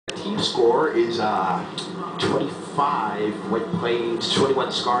Score is 25 White Plains,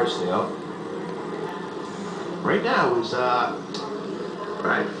 21 Scarsdale. Right now is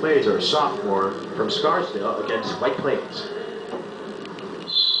Ryan Flanzer, a sophomore from Scarsdale, against White Plains.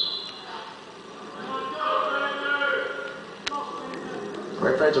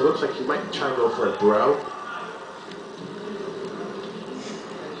 Ryan Flanzer looks like he might be trying to go for a throw.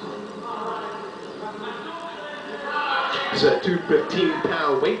 It's a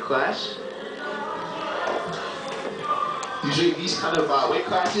 215-pound weight class. Usually these kind of weight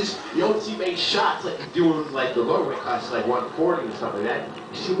classes, you don't see many shots like you do in like the lower weight classes, like 140 and stuff like that.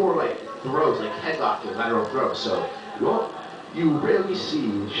 You see more like throws, like headlock and lateral throws. So you rarely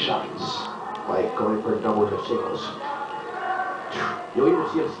see shots like going for doubles or singles. You'll even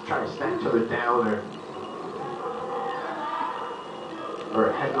see them trying to snap each other down or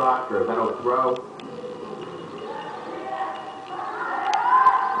a headlock or a lateral throw.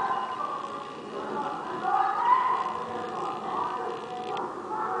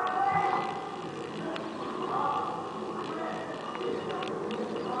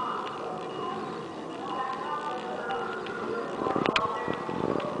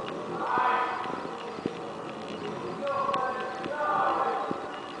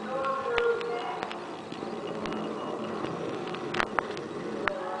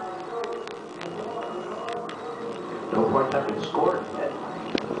 No points have been scored yet.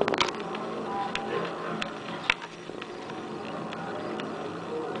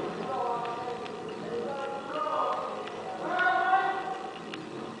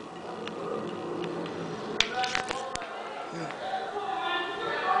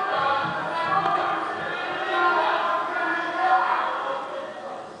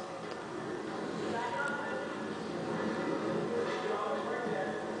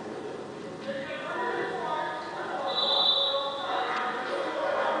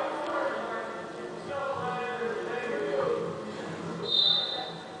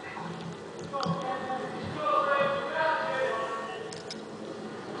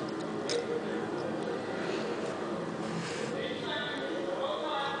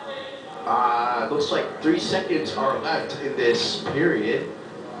 Looks like 3 seconds are left in this period.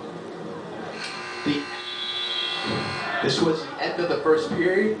 This was the end of the first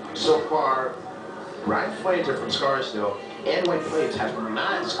period. So far, Ryan Flanzer from Scarsdale and White Plains have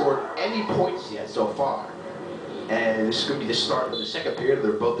not scored any points yet so far. And this is going to be the start of the second period.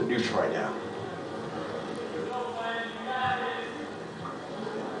 They're both in neutral right now.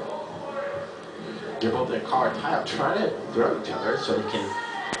 They're both in a car tie-up trying to throw each other so they can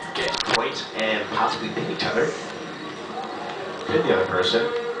get points and possibly beat each other. Pin the other person.